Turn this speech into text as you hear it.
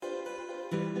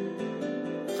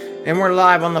And we're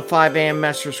live on the 5 a.m.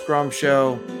 Master Scrum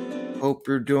Show. Hope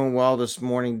you're doing well this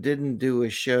morning. Didn't do a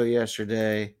show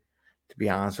yesterday. To be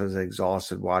honest, I was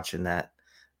exhausted watching that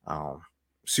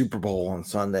Super Bowl on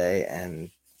Sunday, and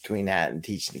between that and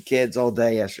teaching the kids all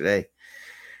day yesterday.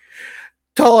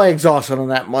 Totally exhausted on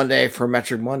that Monday for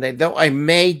Metric Monday. Though I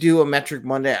may do a Metric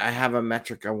Monday. I have a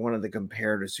metric I wanted to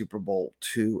compare to Super Bowl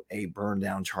to a burn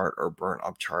down chart or burn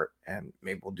up chart, and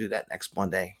maybe we'll do that next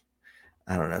Monday.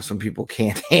 I don't know. Some people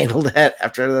can't handle that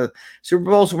after the Super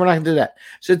Bowl, so we're not going to do that.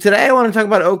 So today I want to talk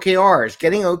about OKRs,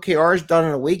 getting OKRs done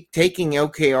in a week, taking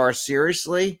OKRs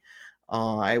seriously.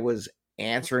 I was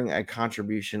answering a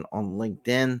contribution on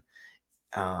LinkedIn,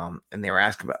 and they were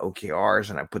asking about OKRs,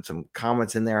 and I put some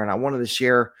comments in there, and I wanted to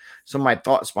share some of my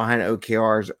thoughts behind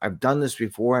OKRs. I've done this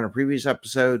before in a previous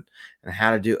episode and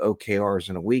how to do OKRs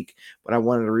in a week, but I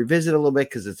wanted to revisit a little bit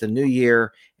because it's a new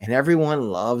year, and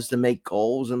everyone loves to make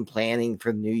goals and planning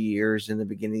for New Year's in the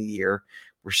beginning of the year.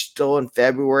 We're still in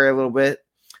February a little bit,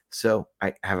 so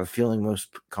I have a feeling most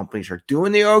companies are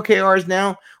doing the OKRs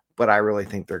now, but I really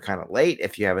think they're kind of late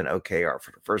if you have an OKR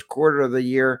for the first quarter of the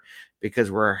year,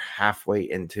 because we're halfway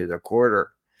into the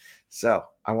quarter. So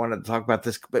I wanted to talk about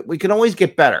this, but we can always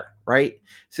get better, right?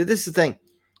 So this is the thing.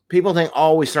 People think,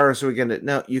 oh, we started so we can.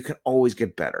 No, you can always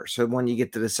get better. So when you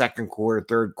get to the second quarter,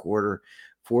 third quarter,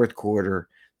 fourth quarter,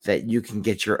 that you can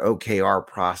get your OKR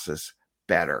process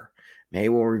better. Maybe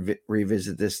we'll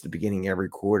revisit this at the beginning of every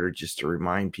quarter just to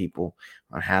remind people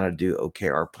on how to do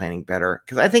OKR planning better,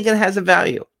 because I think it has a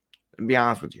value, to be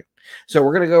honest with you. So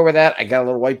we're going to go over that. I got a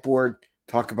little whiteboard,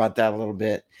 talk about that a little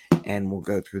bit, and we'll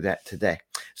go through that today.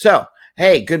 So,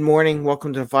 hey, good morning.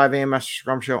 Welcome to the 5 a.m. Master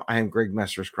Scrum Show. I am Greg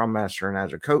Messer, Scrum Master and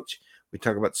Agile Coach. We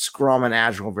talk about Scrum and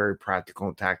Agile in a very practical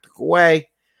and tactical way,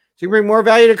 so you bring more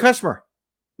value to the customer.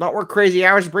 Not work crazy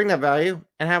hours to bring that value,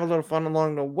 and have a little fun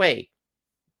along the way.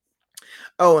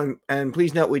 Oh, and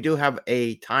please note, we do have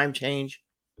a time change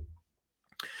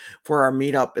for our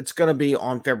meetup. It's going to be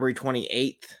on February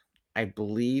 28th. I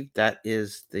believe that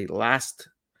is the last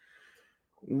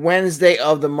Wednesday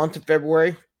of the month of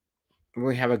February.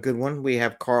 We have a good one. We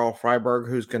have Carl Freiberg,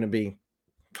 who's going to be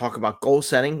talking about goal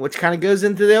setting, which kind of goes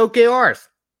into the OKRs.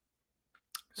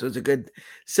 So it's a good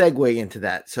segue into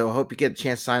that. So I hope you get a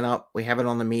chance to sign up. We have it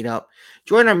on the meetup.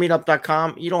 Join our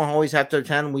meetup.com. You don't always have to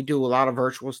attend. We do a lot of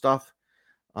virtual stuff.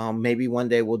 Maybe one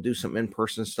day we'll do some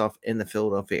in-person stuff in the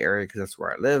Philadelphia area because that's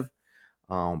where I live.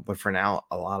 But for now,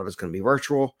 a lot of it's going to be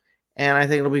virtual. And I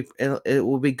think it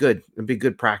will be good. It'll be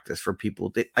good practice for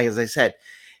people. As I said,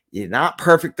 you're not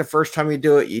perfect the first time you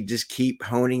do it. You just keep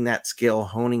honing that skill,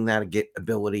 honing that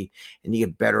ability, and you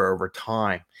get better over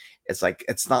time. It's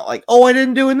not like, oh, I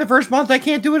didn't do it in the first month, I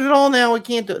can't do it at all now. I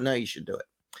can't do it. No, you should do it.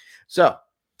 So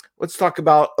let's talk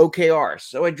about OKRs.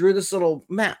 So I drew this little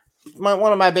map.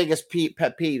 One of my biggest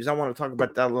pet peeves. I want to talk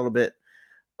about that a little bit.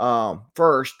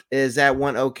 First is that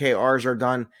when OKRs are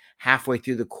done halfway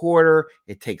through the quarter,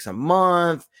 it takes a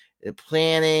month, the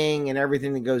planning and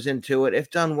everything that goes into it.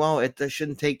 If done well, it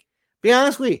shouldn't take, be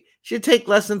honest with you, should take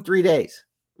less than 3 days.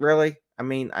 Really? I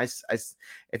mean,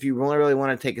 if you really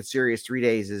want to take it serious, 3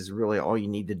 days is really all you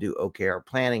need to do OKR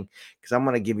planning, because I'm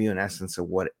going to give you an essence of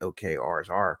what OKRs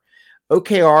are.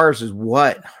 OKRs is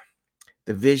what?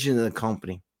 The vision of the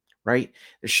company, right?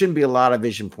 There shouldn't be a lot of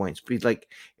vision points. But like,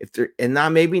 if there, and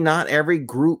not maybe not every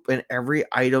group and every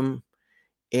item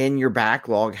in your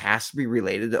backlog has to be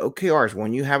related to OKRs.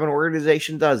 When you have an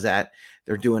organization does that,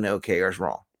 they're doing OKRs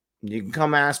wrong. You can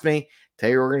come ask me, tell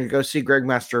you we're going to go see Greg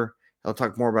Mester. He'll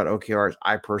talk more about OKRs.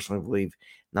 I personally believe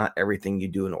not everything you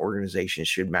do in an organization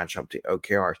should match up to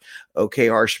OKRs.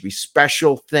 OKRs should be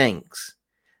special things.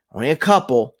 Only a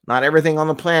couple, not everything on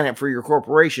the planet for your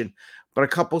corporation, but a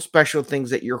couple special things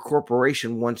that your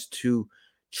corporation wants to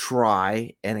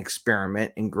try and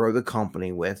experiment and grow the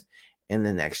company with in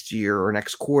the next year or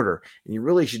next quarter. And you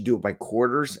really should do it by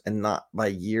quarters and not by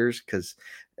years, because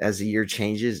as the year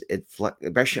changes,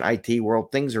 especially in IT world,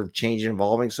 things are changing,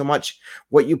 evolving so much.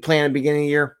 What you plan at the beginning of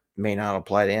the year may not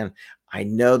apply to end. I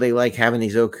know they like having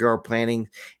these OKR planning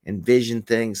and vision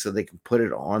things so they can put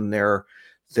it on their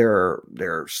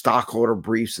stockholder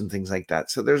briefs and things like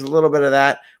that. So there's a little bit of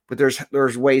that, but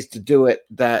there's ways to do it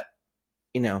that,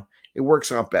 it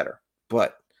works out better,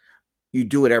 but you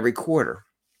do it every quarter.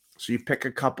 So you pick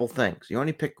a couple things. You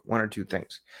only pick one or two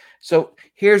things. So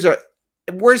here's a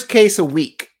worst case a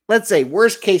week. Let's say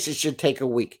worst case it should take a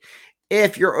week.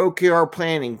 If your OKR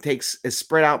planning is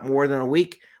spread out more than a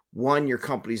week, one, your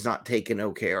company's not taking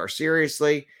OKR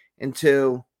seriously, and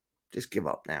two, just give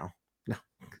up now. No,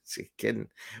 kidding.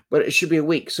 But it should be a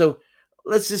week. So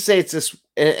let's just say it's this,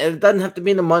 and it doesn't have to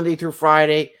be the Monday through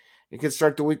Friday. It could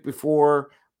start the week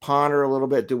before, ponder a little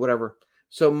bit, do whatever.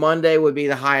 So Monday would be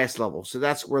the highest level. So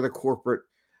that's where the corporate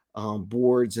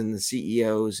boards and the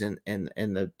CEOs and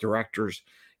the directors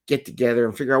get together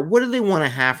and figure out what do they want to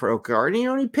have for OKR. And you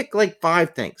only pick like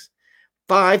 5 things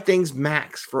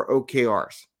max for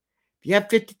OKRs. If you have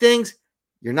 50 things,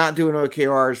 you're not doing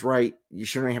OKRs right. You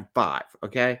should only have 5.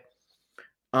 Okay.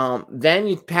 Then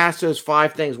you pass those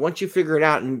 5 things. Once you figure it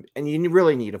out, and you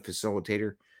really need a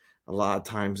facilitator a lot of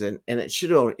times, and it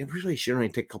really should only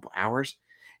take a couple hours.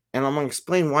 And I'm going to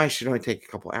explain why it should only take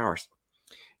a couple hours.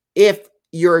 If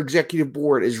your executive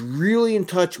board is really in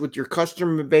touch with your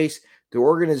customer base, the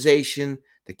organization,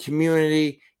 the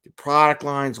community, the product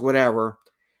lines, whatever,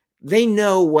 they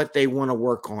know what they want to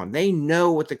work on. They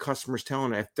know what the customer's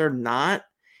telling them. If they're not,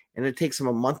 and it takes them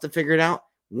a month to figure it out,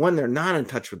 one, they're not in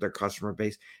touch with their customer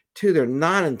base. Two, they're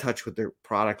not in touch with their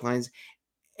product lines.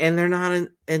 And they're not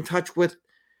in touch with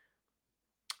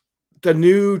the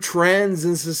new trends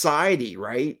in society,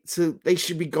 right? So they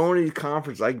should be going to these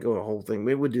conferences. I can go to the whole thing.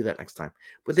 Maybe we'll do that next time.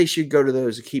 But they should go to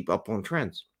those to keep up on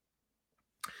trends.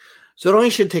 So it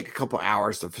only should take a couple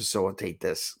hours to facilitate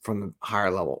this from the higher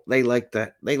level. They like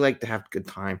to have a good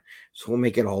time. So we'll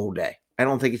make it a whole day. I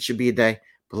don't think it should be a day,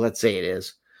 but let's say it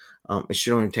is. It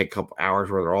should only take a couple hours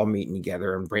where they're all meeting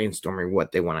together and brainstorming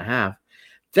what they want to have.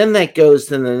 Then that goes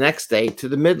to the next day to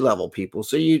the mid-level people.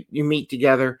 So you meet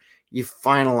together, you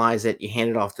finalize it, you hand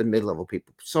it off to mid-level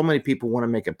people. So many people want to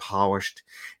make it polished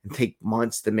and take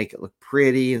months to make it look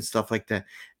pretty and stuff like that.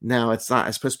 No, it's not.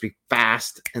 It's supposed to be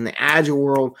fast. In the agile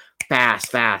world,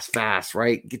 fast,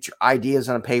 right? Get your ideas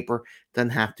on a paper.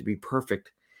 Doesn't have to be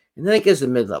perfect. And then it gets to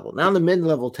mid-level. Now the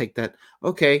mid-level take that,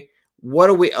 okay, what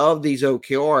are we of these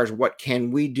OKRs? What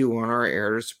can we do on our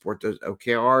air to support those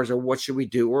OKRs? Or what should we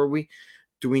do? Or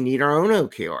do we need our own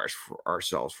OKRs for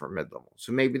ourselves for mid-level?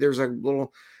 So maybe there's a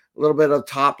little bit of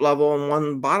top level and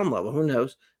one bottom level. Who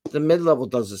knows? The mid-level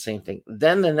does the same thing.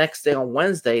 Then the next day on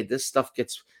Wednesday, this stuff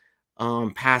gets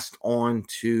passed on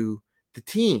to the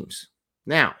teams.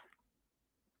 Now,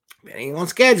 depending on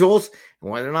schedules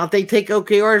and whether or not they take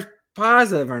OKRs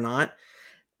positive or not,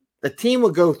 the team will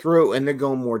go through and they're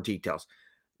going more details.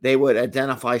 They would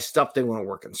identify stuff they want to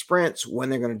work in sprints, when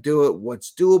they're going to do it,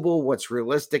 what's doable, what's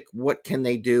realistic, what can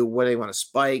they do, what they want to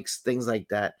spikes, things like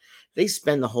that. They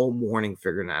spend the whole morning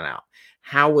figuring that out.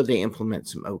 How would they implement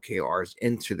some OKRs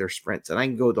into their sprints? And I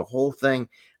can go the whole thing,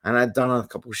 and I've done a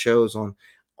couple of shows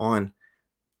on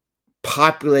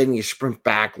populating your sprint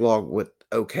backlog with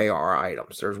OKR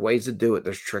items. There's ways to do it.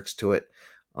 There's tricks to it.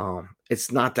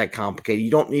 It's not that complicated.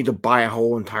 You don't need to buy a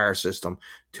whole entire system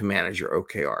to manage your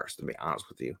OKRs, to be honest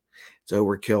with you. It's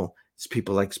overkill. It's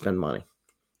people like to spend money.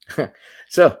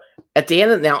 So at the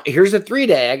end of now, here's a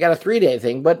 3-day. I got a 3-day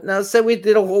thing, but now say we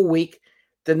did a whole week.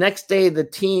 The next day, the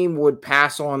team would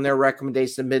pass on their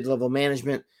recommendation to mid-level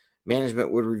management.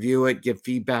 Management would review it, give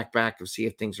feedback back to see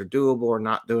if things are doable or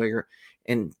not doing it,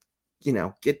 and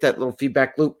get that little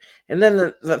feedback loop. And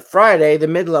then the Friday, the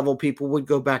mid-level people would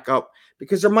go back up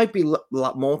because there might be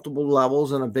multiple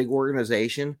levels in a big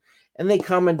organization, and they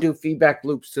come and do feedback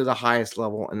loops to the highest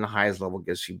level, and the highest level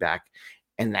gives feedback,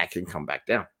 and that can come back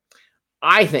down.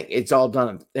 I think it's all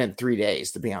done in 3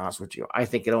 days, to be honest with you. I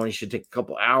think it only should take a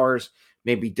couple hours,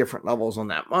 maybe different levels on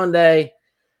that Monday.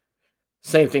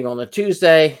 Same thing on the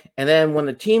Tuesday. And then when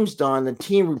the team's done, the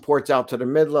team reports out to the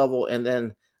mid-level, and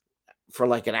then for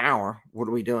like an hour, what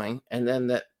are we doing? And then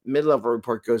the mid-level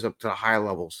report goes up to the higher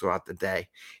levels throughout the day.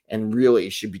 And really,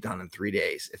 it should be done in 3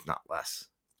 days, if not less.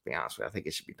 To be honest with you, I think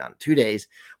it should be done in 2 days.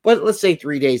 But let's say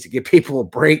 3 days to give people a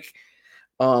break.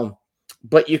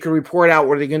 But you can report out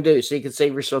what they're going to do. So you can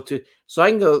save yourself to. So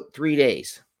I can go 3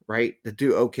 days, right, to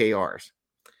do OKRs,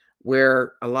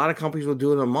 where a lot of companies will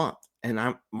do it in a month.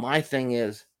 And my thing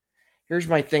is, here's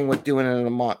my thing with doing it in a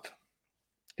month.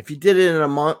 If you did it in a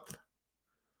month,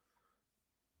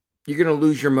 you're going to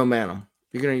lose your momentum.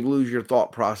 You're going to lose your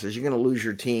thought process. You're going to lose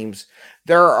your teams.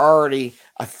 They're already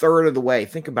a third of the way.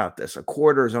 Think about this. A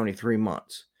quarter is only 3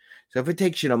 months. So if it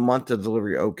takes you a month to deliver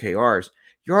your OKRs,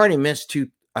 you already missed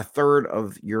a third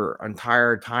of your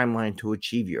entire timeline to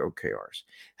achieve your OKRs.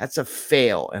 That's a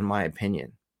fail, in my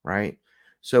opinion, right?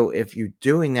 So if you're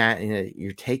doing that and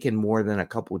you're taking more than a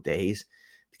couple of days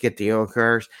to get the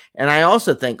OKRs, and I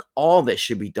also think all this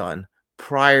should be done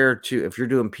prior to, if you're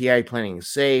doing PI planning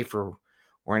safe or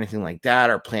anything like that,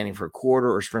 or planning for a quarter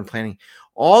or sprint planning,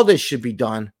 all this should be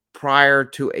done prior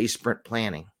to a sprint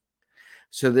planning.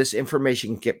 So this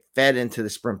information can get fed into the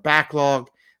sprint backlog.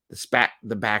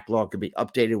 The backlog could be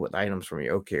updated with items from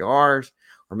your OKRs,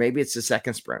 or maybe it's the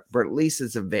second sprint, but at least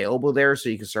it's available there so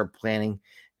you can start planning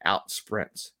out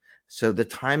sprints. So the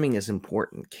timing is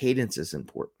important. Cadence is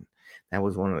important. That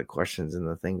was one of the questions in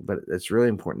the thing, but it's really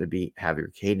important to have your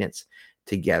cadence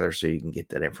together so you can get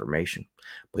that information.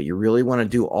 But you really want to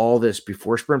do all this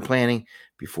before sprint planning,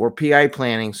 before PI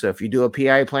planning. So if you do a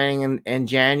PI planning in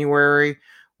January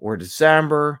or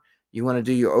December, you want to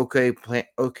do your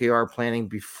OKR planning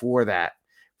before that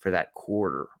for that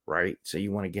quarter, right? So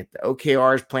you want to get the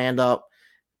OKRs planned up,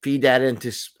 feed that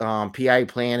into PI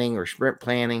planning or sprint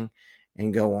planning,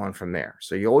 and go on from there.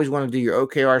 So you always want to do your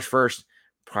OKRs first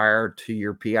prior to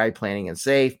your PI planning and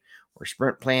safe or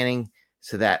sprint planning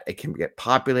so that it can get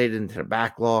populated into the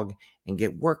backlog and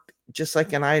get worked just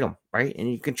like an item, right?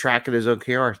 And you can track it as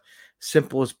OKRs.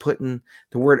 Simple as putting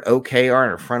the word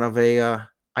OKR in front of a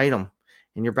item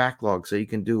in your backlog so you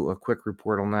can do a quick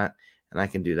report on that, and I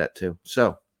can do that too.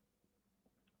 So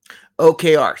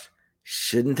OKRs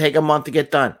shouldn't take a month to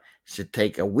get done. Should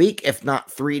take a week, if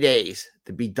not 3 days,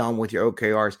 to be done with your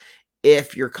OKRs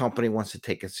if your company wants to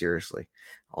take it seriously.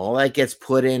 All that gets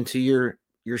put into your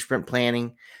sprint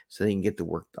planning so you can get the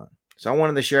work done. So I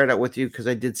wanted to share that with you because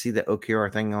I did see the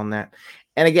OKR thing on that.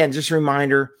 And again, just a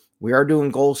reminder, we are doing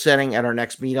goal setting at our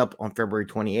next meetup on February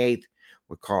 28th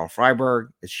with Carl Freiberg.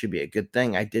 It should be a good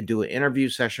thing. I did do an interview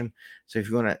session. So if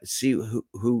you want to see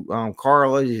who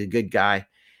Carl is, he's a good guy.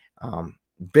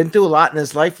 Been through a lot in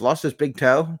his life, lost his big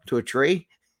toe to a tree,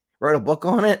 wrote a book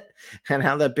on it, and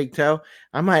how that big toe.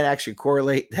 I might actually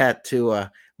correlate that to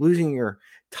losing your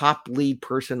top lead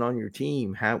person on your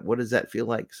team. What does that feel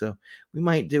like? So we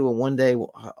might do one day,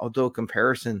 I'll do a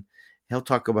comparison. He'll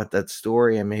talk about that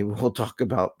story, and maybe we'll talk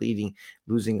about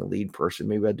losing a lead person.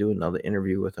 Maybe I'll do another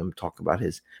interview with him, talk about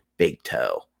his big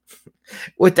toe.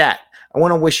 With that, I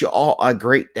want to wish you all a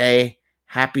great day.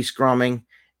 Happy scrumming.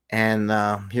 And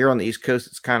here on the East Coast,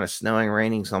 it's kind of snowing,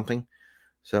 raining, something.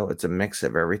 So it's a mix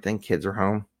of everything. Kids are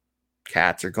home.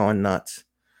 Cats are going nuts.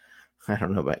 I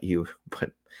don't know about you,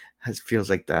 but it feels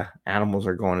like the animals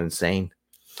are going insane.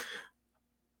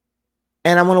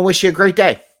 And I want to wish you a great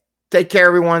day. Take care,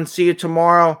 everyone. See you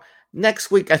tomorrow. Next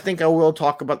week, I think I will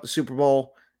talk about the Super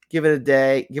Bowl. Give it a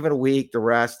day. Give it a week. The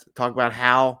rest. Talk about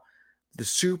how the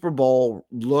Super Bowl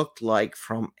looked like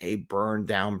from a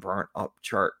burnt up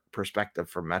chart perspective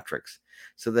for metrics,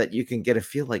 so that you can get a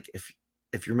feel like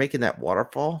if you're making that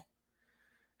waterfall,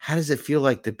 how does it feel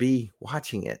like to be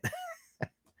watching it?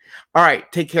 All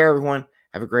right. Take care, everyone.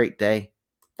 Have a great day.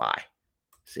 Bye.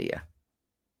 See ya.